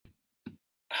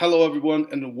Hello, everyone,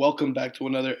 and welcome back to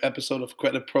another episode of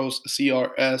Credit Pros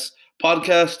CRS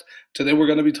podcast. Today, we're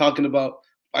going to be talking about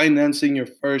financing your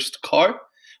first car.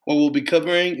 What we'll be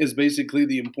covering is basically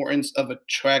the importance of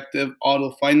attractive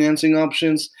auto financing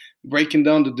options, breaking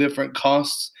down the different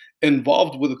costs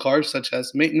involved with a car, such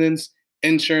as maintenance,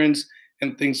 insurance,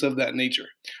 and things of that nature.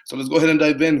 So, let's go ahead and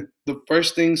dive in. The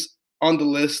first things on the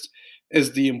list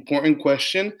is the important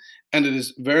question, and it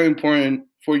is very important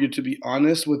for you to be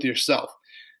honest with yourself.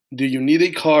 Do you need a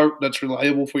car that's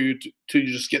reliable for you to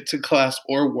just get to class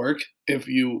or work if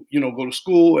you go to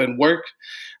school and work,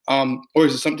 or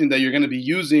is it something that you're going to be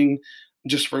using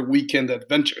just for weekend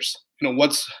adventures?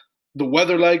 What's the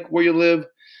weather like where you live?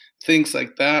 Things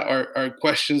like that are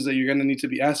questions that you're going to need to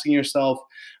be asking yourself,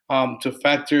 to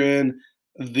factor in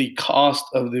the cost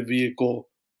of the vehicle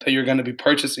that you're going to be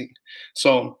purchasing.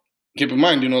 So keep in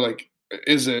mind, like,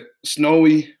 is it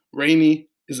snowy, rainy?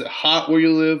 Is it hot where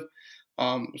you live?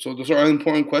 So those are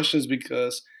important questions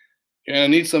because you're gonna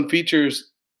need some features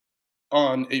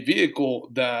on a vehicle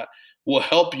that will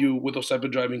help you with those type of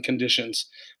driving conditions.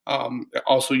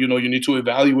 Also, you need to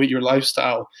evaluate your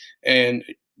lifestyle and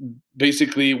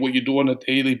basically what you do on a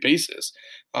daily basis.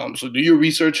 So do your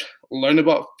research, learn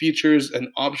about features and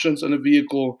options on a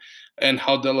vehicle and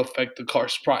how they'll affect the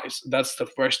car's price. That's the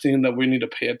first thing that we need to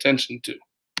pay attention to.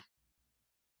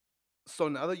 So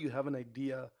now that you have an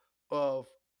idea of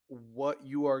what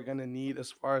you are gonna need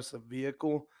as far as a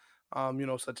vehicle,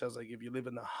 such as like if you live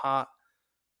in a hot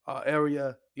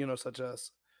area, such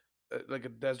as like a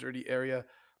deserty area,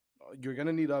 you're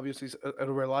gonna need obviously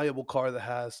a reliable car that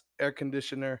has air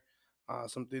conditioner,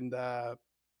 something that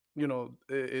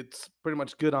it's pretty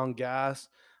much good on gas,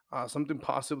 something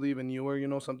possibly even newer,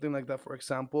 something like that, for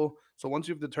example. So once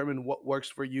you've determined what works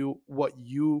for you, what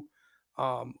you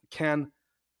can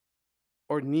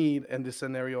or need in this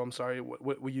scenario, I'm sorry,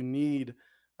 what you need,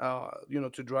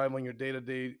 to drive on your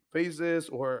day-to-day phases,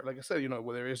 or like I said,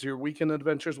 whether it's your weekend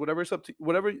adventures, whatever it's up to,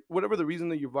 whatever the reason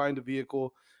that you're buying the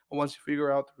vehicle. And once you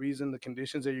figure out the reason, the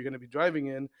conditions that you're going to be driving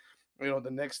in, the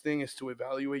next thing is to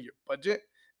evaluate your budget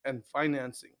and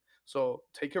financing. So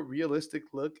take a realistic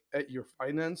look at your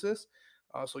finances.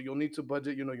 So you'll need to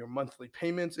budget, your monthly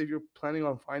payments if you're planning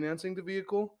on financing the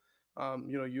vehicle.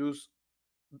 Use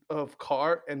of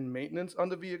car and maintenance on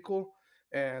the vehicle,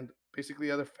 and basically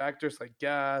other factors like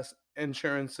gas,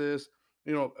 insurances,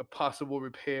 possible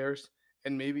repairs,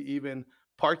 and maybe even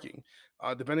parking.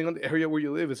 Depending on the area where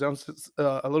you live, it sounds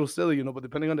a little silly, but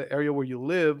depending on the area where you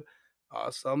live,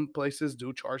 some places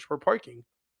do charge for parking.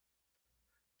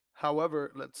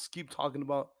 However, let's keep talking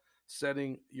about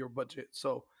setting your budget.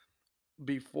 So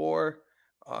before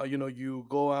you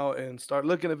go out and start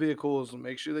looking at vehicles,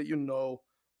 make sure that you know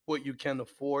what you can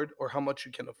afford or how much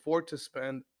you can afford to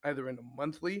spend either in a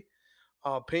monthly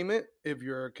payment if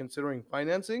you're considering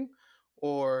financing,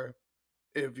 or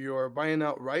if you're buying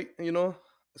outright,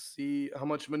 see how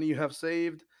much money you have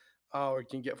saved, or you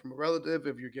can get from a relative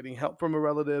if you're getting help from a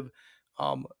relative,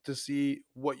 to see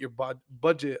what your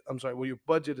budget, I'm sorry, what your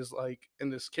budget is like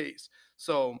in this case.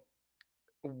 So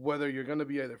whether you're going to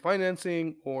be either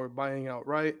financing or buying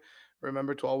outright,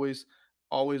 remember to always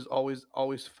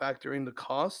factor in the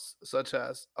costs, such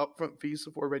as upfront fees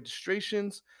for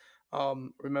registrations.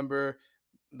 Remember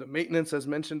the maintenance, as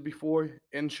mentioned before,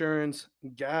 insurance,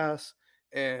 gas,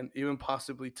 and even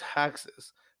possibly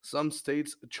taxes. Some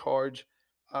states charge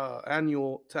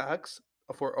annual tax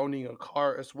for owning a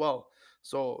car as well.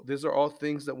 So these are all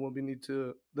things that will need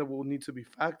to be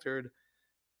factored.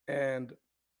 And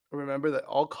remember that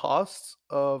all costs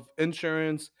of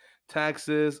insurance,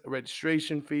 taxes,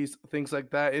 registration fees, things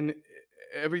like that, and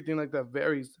everything like that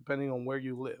varies depending on where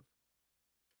you live.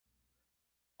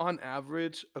 On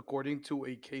average, according to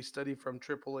a case study from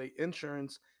AAA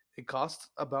Insurance, it costs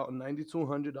about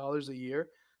 $9,200 a year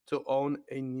to own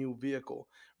a new vehicle.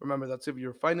 Remember, that's if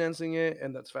you're financing it,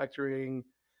 and that's factoring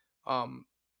um,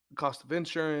 cost of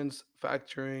insurance,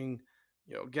 factoring,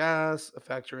 gas,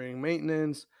 factoring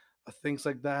maintenance, things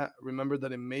like that. Remember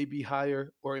that it may be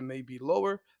higher or it may be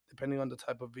lower depending on the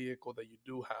type of vehicle that you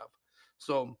do have.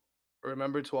 So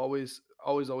remember to always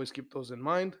keep those in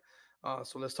mind.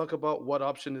 So let's talk about what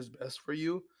option is best for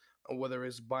you, whether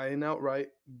it's buying outright,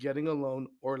 getting a loan,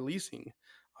 or leasing.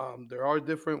 There are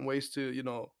different ways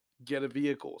to get a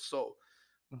vehicle. So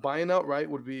buying outright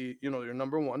would be your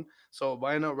number one. So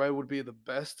buying outright would be the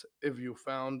best if you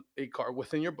found a car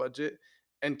within your budget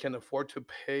and can afford to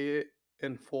pay it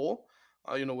in full.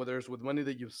 Whether it's with money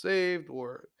that you've saved,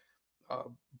 or uh,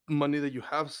 money that you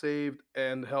have saved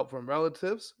and help from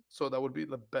relatives. So that would be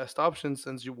the best option,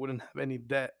 since you wouldn't have any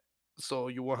debt. So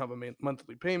you won't have a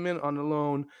monthly payment on the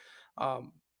loan.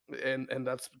 Um, and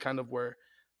that's kind of where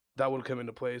that would come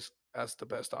into place as the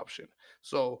best option.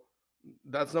 So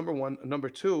that's number one. Number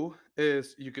two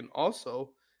is you can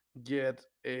also get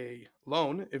a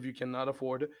loan if you cannot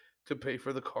afford to pay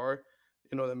for the car,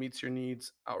 that meets your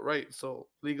needs outright. So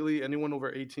legally, anyone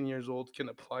over 18 years old can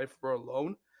apply for a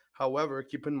loan. However,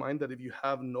 keep in mind that if you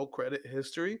have no credit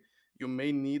history, you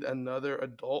may need another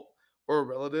adult or a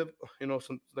relative,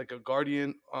 some like a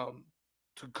guardian,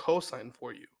 to co-sign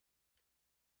for you.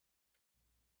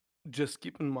 Just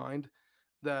keep in mind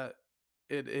that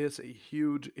it is a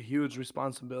huge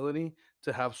responsibility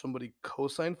to have somebody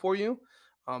co-sign for you,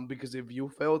 because if you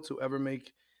fail to ever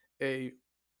make a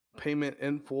payment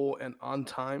in full and on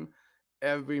time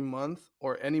every month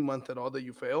or any month at all that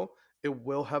you fail, it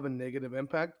will have a negative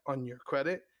impact on your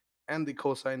credit and the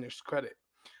co-signer's credit.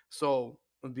 So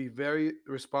be very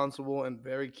responsible and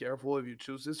very careful if you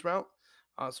choose this route.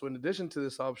 So in addition to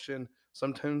this option,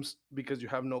 sometimes because you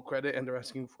have no credit and they're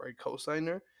asking for a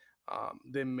co-signer,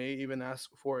 they may even ask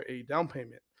for a down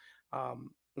payment.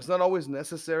 It's not always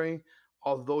necessary,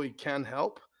 although it can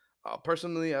help.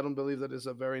 Personally, I don't believe that is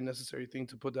a very necessary thing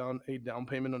to put down a down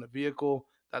payment on a vehicle.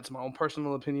 That's my own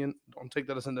personal opinion. Don't take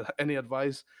that as any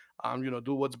advice.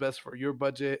 Do what's best for your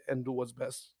budget and do what's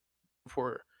best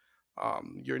for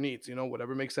your needs.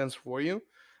 Whatever makes sense for you.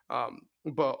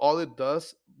 But all it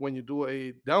does when you do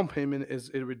a down payment is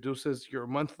it reduces your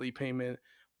monthly payment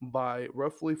by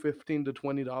roughly $15 to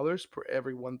 $20 per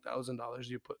every $1,000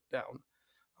 you put down.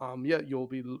 Yeah, you'll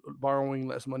be borrowing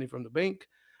less money from the bank,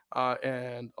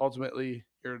 and ultimately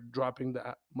you're dropping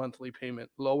that monthly payment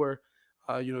lower.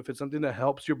 If it's something that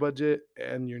helps your budget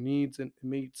and your needs and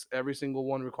meets every single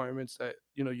one requirements that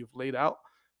you've laid out,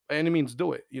 by any means,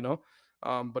 do it.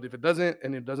 But if it doesn't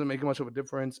and it doesn't make much of a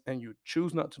difference, and you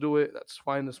choose not to do it, that's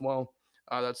fine as well.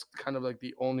 That's kind of like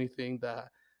the only thing that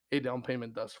a down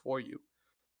payment does for you.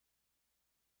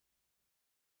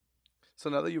 So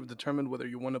now that you've determined whether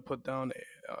you want to put down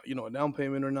a down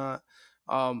payment or not,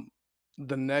 um,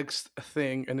 the next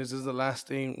thing, and this is the last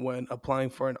thing when applying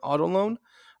for an auto loan,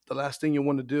 the last thing you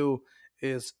want to do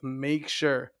is make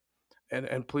sure,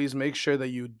 and please make sure that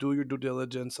you do your due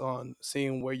diligence on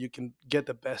seeing where you can get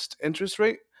the best interest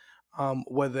rate,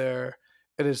 whether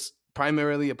it is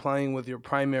primarily applying with your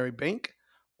primary bank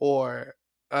or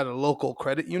at a local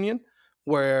credit union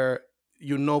where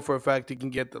you know for a fact you can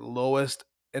get the lowest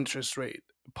interest rate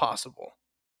possible.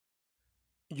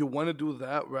 You want to do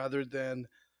that rather than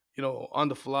on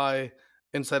the fly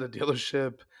inside a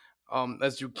dealership,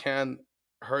 as you can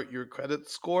hurt your credit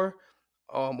score,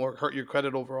 or hurt your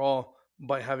credit overall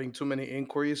by having too many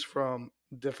inquiries from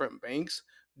different banks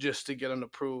just to get an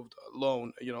approved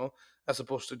loan, as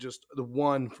opposed to just the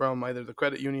one from either the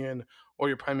credit union or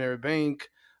your primary bank,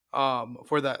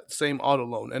 for that same auto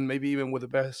loan, and maybe even with the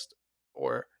best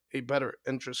or a better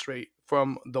interest rate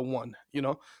from the one.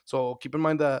 So keep in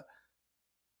mind that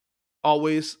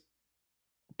always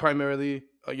primarily,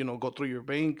 go through your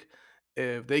bank.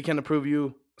 If they can approve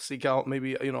you, seek out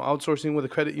maybe outsourcing with a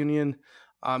credit union.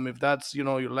 If that's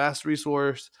your last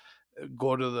resource,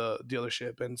 go to the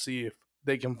dealership and see if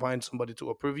they can find somebody to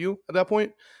approve you at that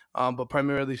point. But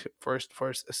primarily, first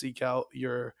seek out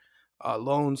your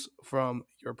loans from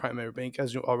your primary bank,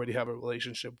 as you already have a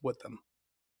relationship with them.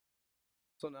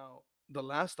 So now the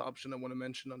last option I want to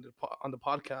mention on the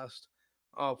podcast,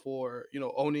 for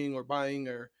owning or buying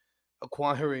or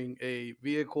acquiring a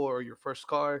vehicle or your first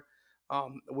car,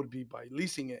 would be by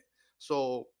leasing it.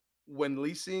 So when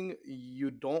leasing,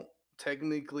 you don't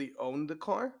technically own the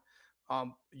car.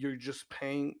 You're just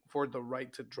paying for the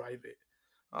right to drive it.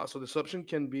 So this option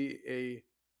can be a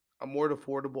more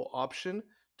affordable option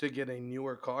to get a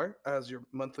newer car, as your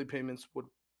monthly payments would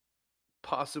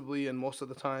possibly and most of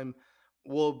the time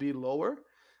will be lower.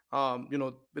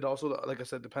 It also, like I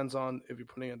said, depends on if you're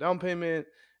putting a down payment.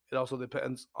 It also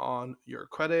depends on your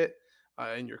credit,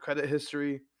 and your credit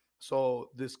history. So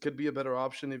this could be a better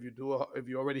option if if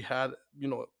you already had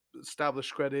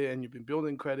established credit and you've been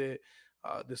building credit.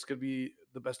 This could be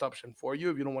the best option for you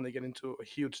if you don't want to get into a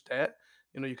huge debt.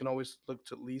 You can always look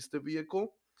to lease the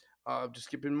vehicle.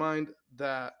 Just keep in mind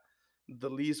that the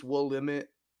lease will limit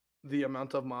the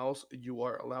amount of miles you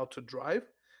are allowed to drive.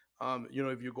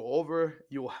 If you go over,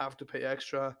 you will have to pay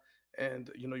extra,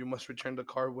 and you must return the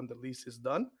car when the lease is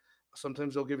done.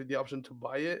 Sometimes they'll give you the option to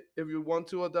buy it if you want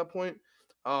to at that point.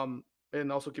 Um,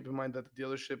 and also keep in mind that the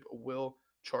dealership will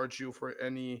charge you for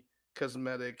any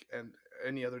cosmetic and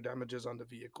any other damages on the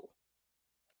vehicle.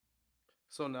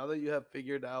 So now that you have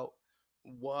figured out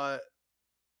what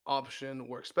option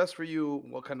works best for you,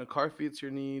 what kind of car fits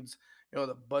your needs,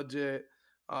 the budget.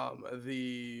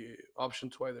 the option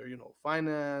to either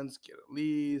finance, get a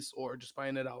lease, or just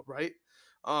buying it outright.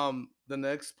 The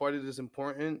next part, it is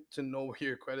important to know where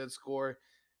your credit score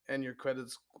and your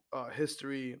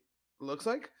history looks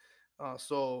like.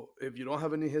 So if you don't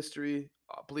have any history,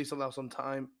 please allow some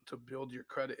time to build your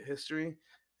credit history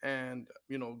and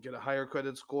get a higher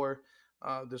credit score.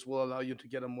 This will allow you to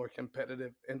get a more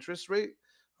competitive interest rate.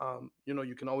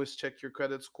 You can always check your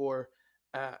credit score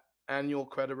at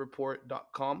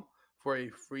annualcreditreport.com for a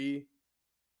free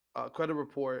credit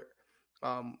report,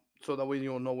 so that way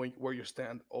you'll know where you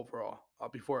stand overall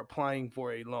before applying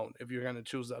for a loan if you're going to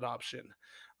choose that option.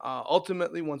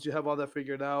 Ultimately, once you have all that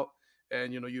figured out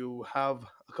and you have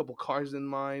a couple cars in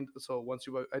mind, so once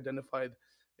you've identified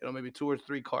maybe two or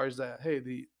three cars that, hey,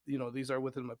 these are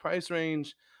within my price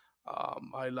range,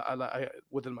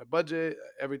 within my budget,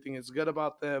 everything is good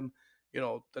about them.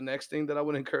 The next thing that I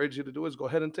would encourage you to do is go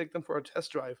ahead and take them for a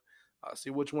test drive. See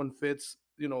which one fits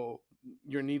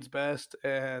your needs best,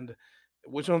 and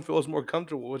which one feels more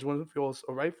comfortable, which one feels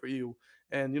all right for you.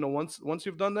 And once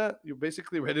you've done that, you're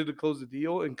basically ready to close the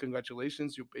deal, and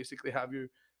congratulations, you basically have your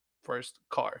first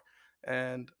car.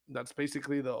 And that's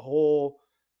basically the whole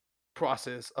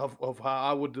process of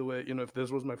how I would do it. If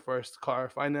this was my first car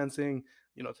financing,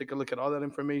 take a look at all that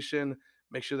information,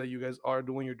 make sure that you guys are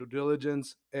doing your due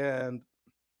diligence and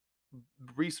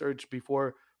research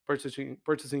before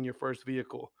purchasing your first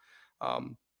vehicle.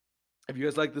 Um, if you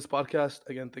guys like this podcast,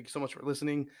 again, thank you so much for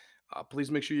listening.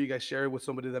 Please make sure you guys share it with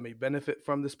somebody that may benefit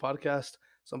from this podcast,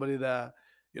 somebody that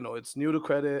it's new to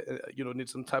credit,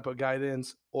 needs some type of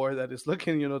guidance, or that is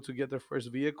looking to get their first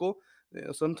vehicle,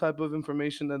 some type of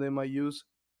information that they might use.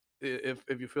 If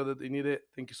you feel that they need it,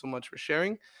 thank you so much for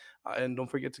sharing, and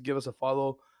don't forget to give us a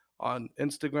follow on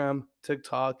Instagram,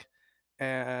 TikTok,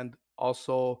 and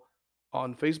also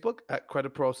on Facebook at Credit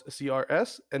Pros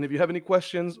CRS. And if you have any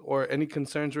questions or any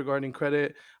concerns regarding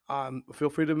credit, feel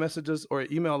free to message us or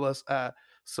email us at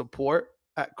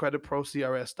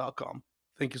support@creditprocrs.com.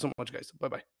 Thank you so much, guys. Bye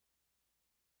bye.